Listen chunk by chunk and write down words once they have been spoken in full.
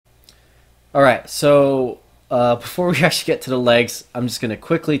Alright, so before we actually get to the legs, I'm just going to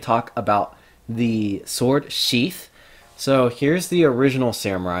quickly talk about the sword sheath. So here's the original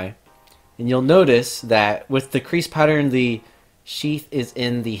samurai, and you'll notice that with the crease pattern, the sheath is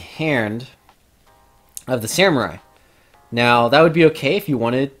in the hand of the samurai. Now, that would be okay if you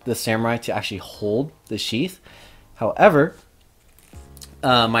wanted the samurai to actually hold the sheath. However,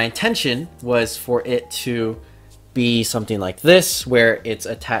 my intention was for it to be something like this, where it's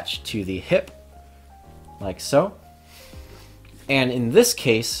attached to the hip, like so. And in this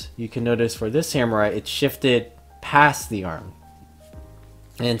case, you can notice for this samurai, it's shifted past the arm.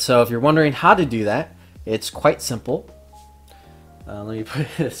 And so if you're wondering how to do that, it's quite simple. Let me put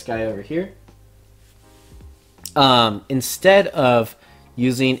this guy over here. Instead of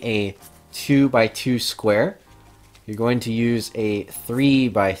using a 2x2 square, you're going to use a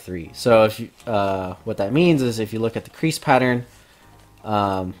 3x3. So if you, what that means is if you look at the crease pattern,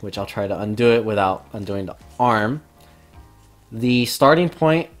 which I'll try to undo it without undoing the arm, the starting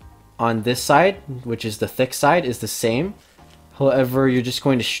point on this side, which is the thick side, is the same. However, you're just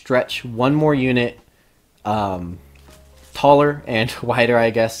going to stretch one more unit taller and wider,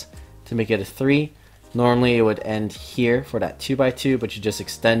 I guess, to make it a 3. Normally it would end here for that 2x2, but you just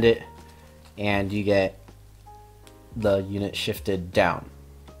extend it and you get the unit shifted down.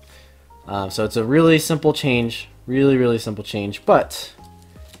 So it's a really simple change, really simple change, but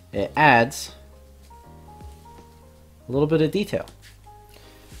it adds a little bit of detail.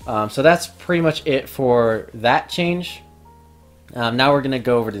 So that's pretty much it for that change. Now we're going to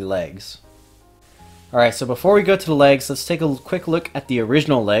go over the legs. Alright, so before we go to the legs, let's take a quick look at the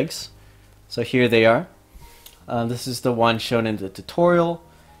original legs. So here they are. This is the one shown in the tutorial.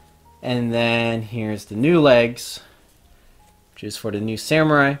 And then here's the new legs, which is for the new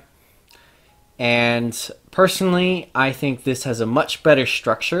samurai. And personally, I think this has a much better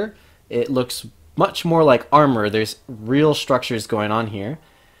structure. It looks much more like armor. There's real structures going on here.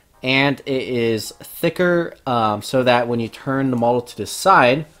 And it is thicker, so that when you turn the model to the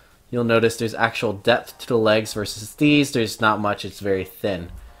side, you'll notice there's actual depth to the legs versus these. There's not much, it's very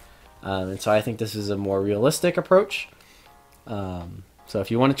thin. And so I think this is a more realistic approach. So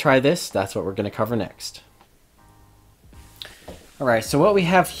if you want to try this, that's what we're going to cover next. Alright, so what we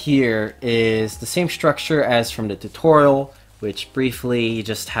have here is the same structure as from the tutorial, which briefly you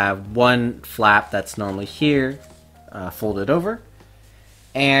just have one flap that's normally here, folded over.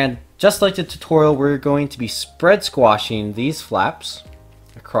 And just like the tutorial, we're going to be spread squashing these flaps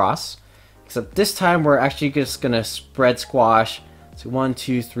across. Except this time we're actually just going to spread squash. So 1,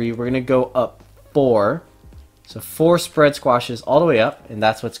 2, 3, we're going to go up 4. So 4 spread squashes all the way up, and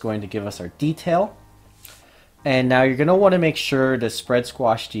that's what's going to give us our detail. And now you're going to want to make sure to spread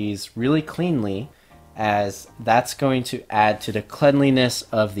squash these really cleanly, as that's going to add to the cleanliness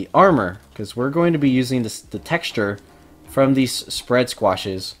of the armor, because we're going to be using the texture from these spread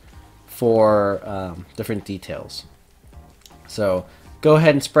squashes for different details. So go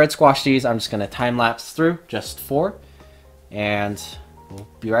ahead and spread squash these. I'm just going to time lapse through just 4, and we'll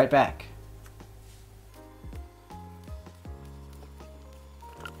be right back.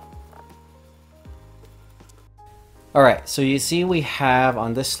 Alright, so you see we have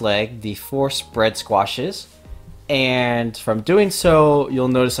on this leg the 4 spread squashes, and from doing so you'll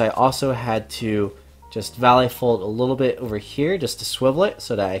notice I also had to just valley fold a little bit over here just to swivel it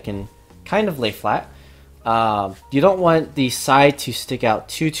so that I can kind of lay flat. You don't want the side to stick out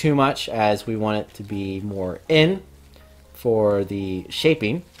too much, as we want it to be more in for the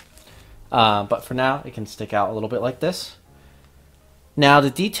shaping. But for now it can stick out a little bit like this. Now the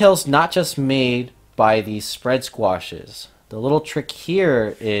detail's not just made by these spread squashes. The little trick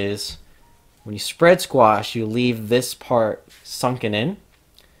here is when you spread squash, you leave this part sunken in.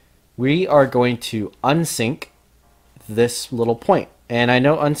 We are going to unsync this little point. And I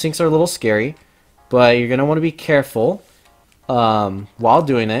know unsinks are a little scary, but you're going to want to be careful while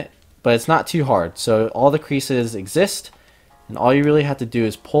doing it, but it's not too hard. So all the creases exist, and all you really have to do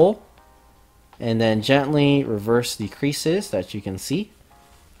is pull and then gently reverse the creases that you can see.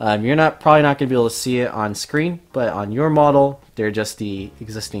 You're probably not going to be able to see it on screen, but on your model, they're just the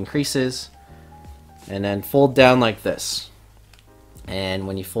existing creases. And then fold down like this. And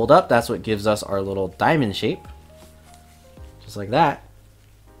when you fold up, that's what gives us our little diamond shape. Just like that.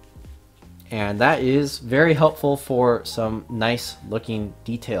 And that is very helpful for some nice looking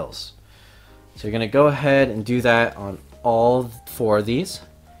details. So you're going to go ahead and do that on all 4 of these.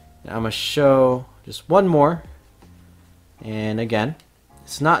 And I'm going to show just one more. And again,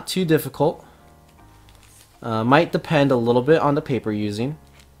 it's not too difficult. Might depend a little bit on the paper you're using.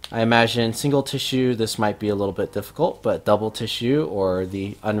 I imagine single tissue, this might be a little bit difficult, but double tissue or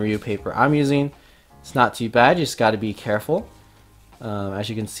the Unryu paper I'm using, it's not too bad. You just got to be careful. As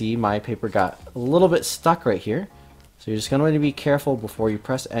you can see, my paper got a little bit stuck right here. So you're just going to be careful before you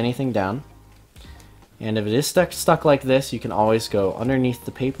press anything down. And if it is stuck like this, you can always go underneath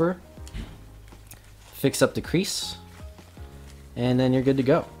the paper, fix up the crease, and then you're good to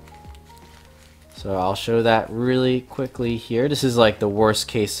go. So I'll show that really quickly here. This is like the worst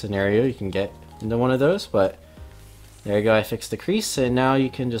case scenario you can get into one of those, but there you go. I fixed the crease, and now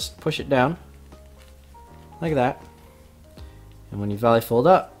you can just push it down like that. And when you valley fold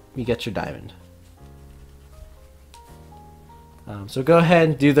up, you get your diamond. So go ahead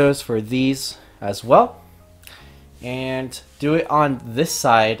and do those for these as well. And do it on this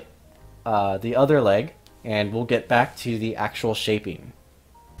side, the other leg, and we'll get back to the actual shaping.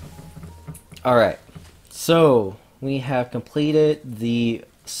 Alright, so we have completed the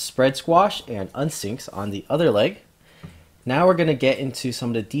spread squash and unsinks on the other leg. Now we're going to get into some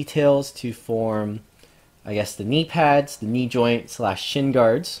of the details to form, I guess, the knee pads, the knee joint / shin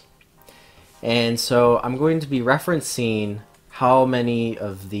guards. And so I'm going to be referencing how many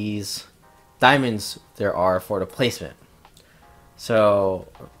of these diamonds there are for the placement. So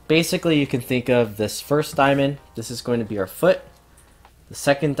basically you can think of this first diamond, this is going to be our foot. The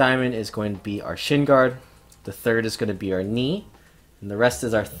second diamond is going to be our shin guard. The third is going to be our knee. And the rest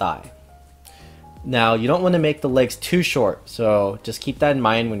is our thigh. Now you don't want to make the legs too short, so just keep that in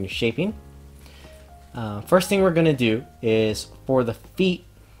mind when you're shaping. First thing we're going to do is for the feet,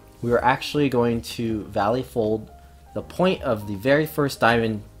 we are actually going to valley fold the point of the very first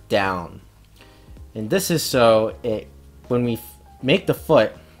diamond down. And this is so when we make the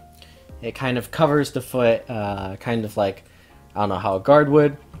foot, it kind of covers the foot, kind of like, I don't know how a guard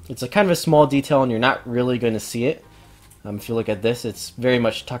would. It's a kind of a small detail and you're not really going to see it. If you look at this, it's very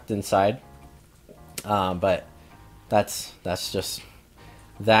much tucked inside. But that's just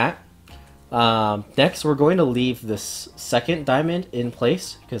that. Next, we're going to leave this second diamond in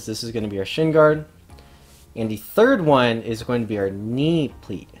place because this is going to be our shin guard. And the third one is going to be our knee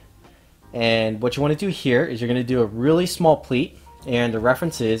pleat. And what you want to do here is you're going to do a really small pleat. And the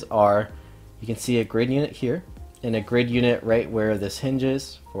references are, you can see a grid unit here and a grid unit right where this hinge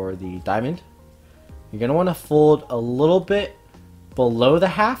is for the diamond. You're going to want to fold a little bit below the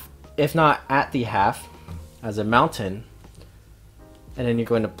half, if not at the half, as a mountain. And then you're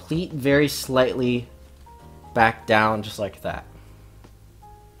going to pleat very slightly back down just like that.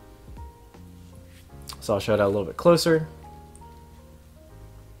 So I'll show that a little bit closer.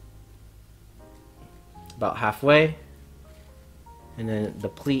 About halfway. And then the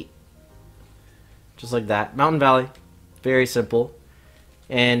pleat just like that. Mountain Valley. Very simple.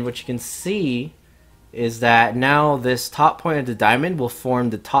 And what you can see is that now this top point of the diamond will form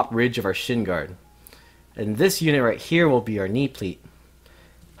the top ridge of our shin guard. And this unit right here will be our knee pleat.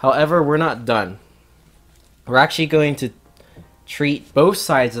 However, we're not done. We're actually going to treat both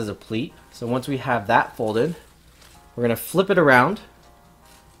sides as a pleat. So once we have that folded, we're going to flip it around.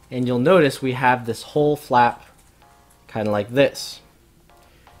 And you'll notice we have this whole flap kind of like this.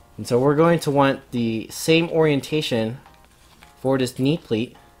 And so we're going to want the same orientation for this knee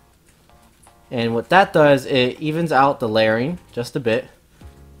pleat. And what that does, it evens out the layering just a bit.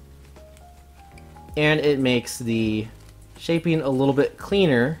 And it makes the shaping a little bit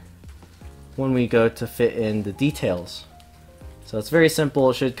cleaner when we go to fit in the details. So it's very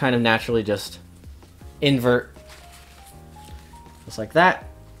simple. It should kind of naturally just invert just like that.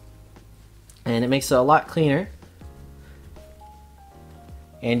 And it makes it a lot cleaner.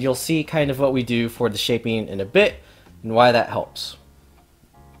 And you'll see kind of what we do for the shaping in a bit and why that helps.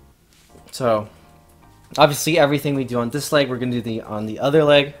 So obviously everything we do on this leg, we're going to do on the other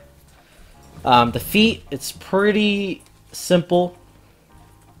leg. The feet, it's pretty simple.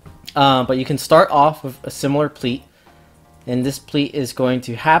 But you can start off with a similar pleat. And this pleat is going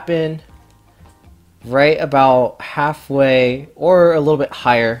to happen right about halfway or a little bit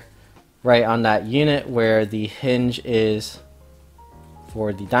higher, right on that unit where the hinge is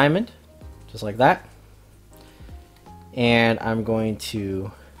for the diamond, just like that. And I'm going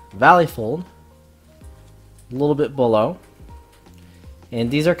to valley fold a little bit below. And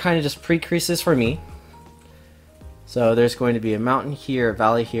these are kind of just pre-creases for me. So there's going to be a mountain here, a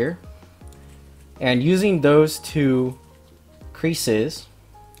valley here. And using those two creases,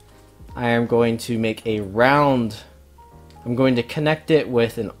 I am going to make a round. I'm going to connect it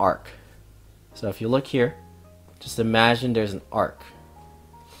with an arc. So if you look here, just imagine there's an arc.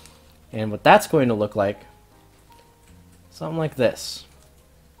 And what that's going to look like, something like this.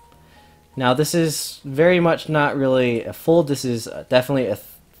 Now this is very much not really a fold, this is definitely a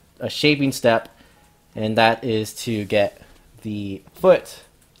a shaping step, and that is to get the foot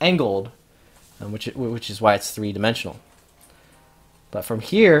angled, which is why it's three-dimensional. But from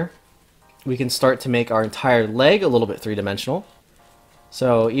here, we can start to make our entire leg a little bit three-dimensional.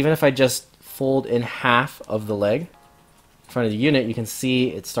 So even if I just fold in half of the leg in front of the unit, you can see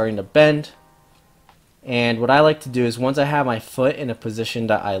it's starting to bend. And what I like to do is once I have my foot in a position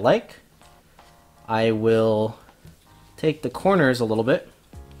that I like, I will take the corners a little bit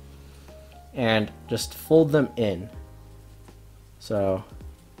and just fold them in. So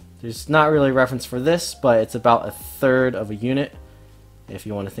there's not really a reference for this, but it's about a third of a unit if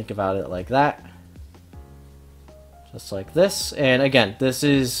you want to think about it like that. Just like this. And again, this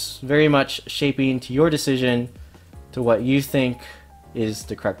is very much shaping to your decision, to what you think is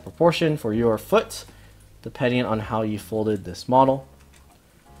the correct proportion for your foot, depending on how you folded this model.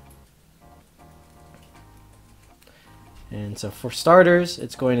 And so for starters,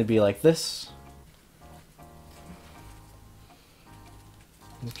 it's going to be like this.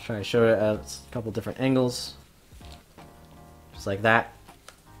 Let's try to show it at a couple different angles. Just like that.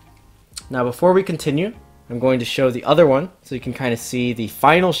 Now before we continue, I'm going to show the other one so you can kind of see the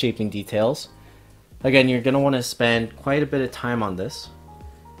final shaping details. Again, you're going to want to spend quite a bit of time on this.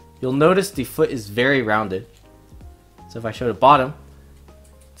 You'll notice the foot is very rounded. So if I show the bottom,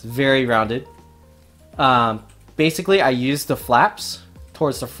 it's very rounded. Basically, I use the flaps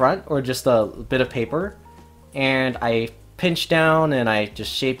towards the front or just a bit of paper, and I pinch down and I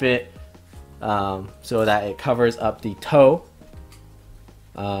just shape it so that it covers up the toe.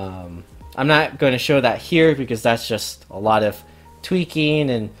 I'm not going to show that here because that's just a lot of tweaking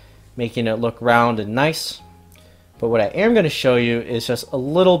and making it look round and nice. But what I am going to show you is just a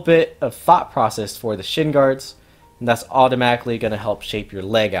little bit of thought process for the shin guards, and that's automatically going to help shape your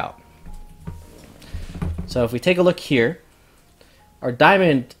leg out. So if we take a look here, our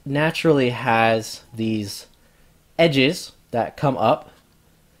diamond naturally has these edges that come up.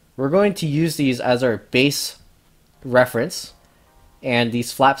 We're going to use these as our base reference, and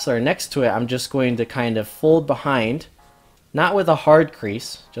these flaps that are next to it, I'm just going to kind of fold behind, not with a hard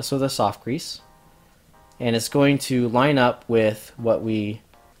crease, just with a soft crease. And it's going to line up with what we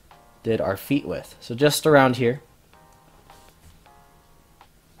did our feet with. So just around here.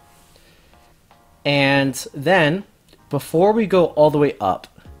 And then, before we go all the way up,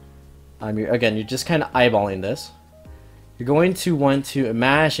 again, you're just kind of eyeballing this. You're going to want to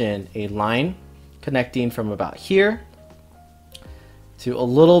imagine a line connecting from about here to a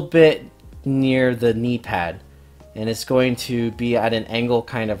little bit near the knee pad. And it's going to be at an angle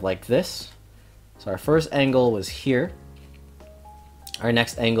kind of like this. So our first angle was here. Our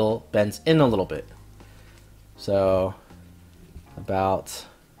next angle bends in a little bit. So about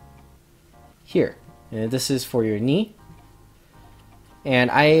here. And this is for your knee. And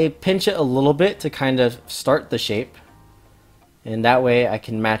I pinch it a little bit to kind of start the shape. And that way I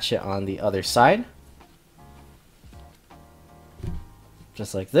can match it on the other side.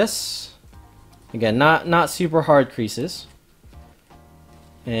 Just like this. Again, not super hard creases.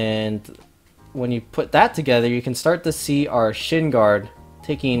 And when you put that together, you can start to see our shin guard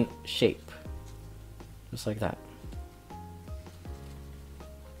taking shape. Just like that.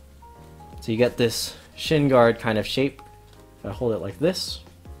 So you get this shin guard kind of shape. If I hold it like this.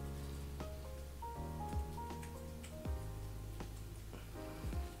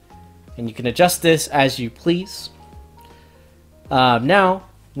 And you can adjust this as you please. Now,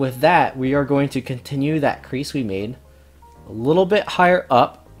 with that, we are going to continue that crease we made a little bit higher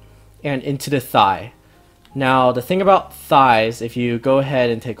up and into the thigh. Now, the thing about thighs, if you go ahead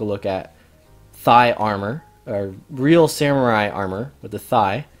and take a look at thigh armor, or real samurai armor with the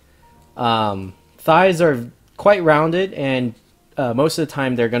thigh, thighs are quite rounded, and most of the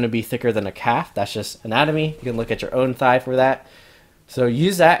time they're going to be thicker than a calf. That's just anatomy. You can look at your own thigh for that. So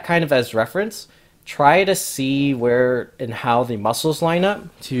use that kind of as reference. Try to see where and how the muscles line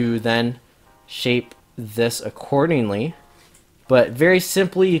up to then shape this accordingly. But very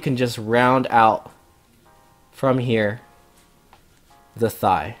simply, you can just round out from here the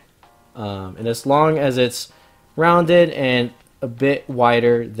thigh. And as long as it's rounded and a bit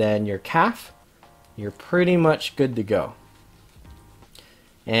wider than your calf, you're pretty much good to go.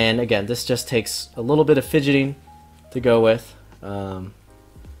 And again, this just takes a little bit of fidgeting to go with.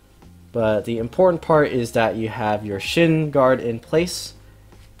 But the important part is that you have your shin guard in place,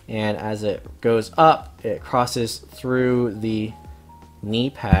 and as it goes up, it crosses through the knee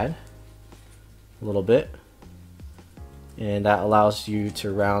pad a little bit, and that allows you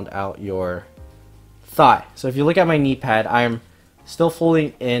to round out your thigh. So if you look at my knee pad, I'm still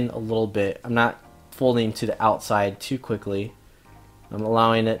folding in a little bit. I'm not folding to the outside too quickly. I'm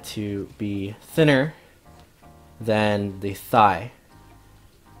allowing it to be thinner than the thigh.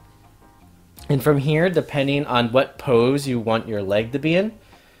 And from here, depending on what pose you want your leg to be in.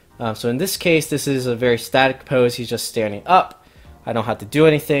 So in this case, this is a very static pose. He's just standing up. I don't have to do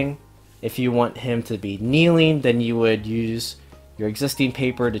anything. If you want him to be kneeling, then you would use your existing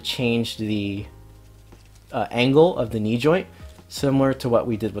paper to change the angle of the knee joint, similar to what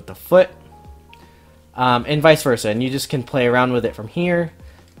we did with the foot. And vice versa. And you just can play around with it from here.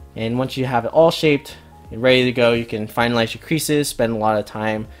 And once you have it all shaped and ready to go, you can finalize your creases, spend a lot of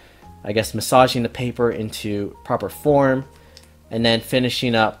time, I guess, massaging the paper into proper form, and then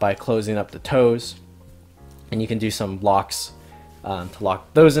finishing up by closing up the toes. And you can do some locks to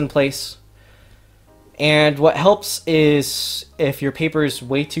lock those in place. And what helps is if your paper is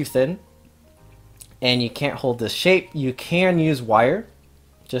way too thin and you can't hold this shape, you can use wire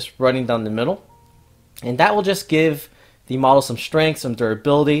just running down the middle. And that will just give the model some strength, some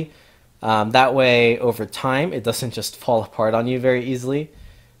durability. That way, over time, it doesn't just fall apart on you very easily.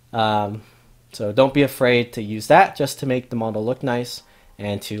 So don't be afraid to use that just to make the model look nice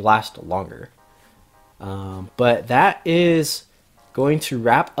and to last longer. But that is going to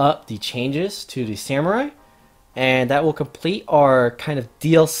wrap up the changes to the Samurai, and that will complete our kind of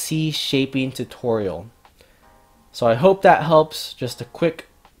DLC shaping tutorial. So I hope that helps. Just a quick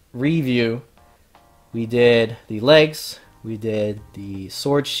review. We did the legs, we did the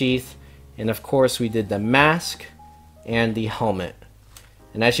sword sheath, and of course we did the mask and the helmet.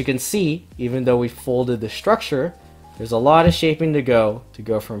 And as you can see, even though we folded the structure, there's a lot of shaping to go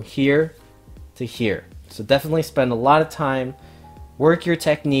from here to here. So definitely spend a lot of time, work your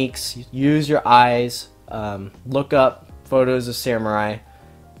techniques, use your eyes, look up photos of samurai,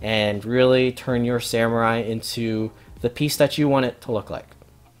 and really turn your samurai into the piece that you want it to look like.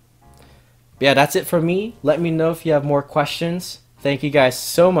 But yeah, that's it for me. Let me know if you have more questions. Thank you guys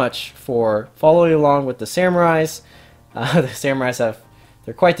so much for following along with the samurais. The samurais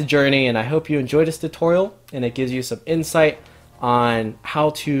they're quite the journey, and I hope you enjoyed this tutorial and it gives you some insight on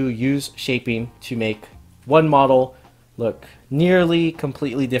how to use shaping to make one model look nearly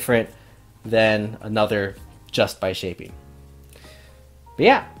completely different than another just by shaping. But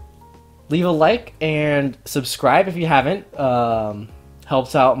yeah, leave a like and subscribe if you haven't.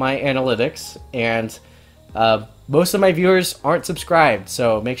 Helps out my analytics, and most of my viewers aren't subscribed,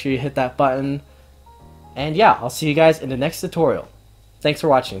 so make sure you hit that button. And yeah, I'll see you guys in the next tutorial. Thanks for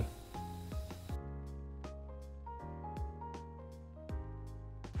watching.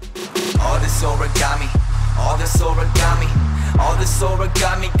 All this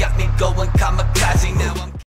origami got me going kamikaze now.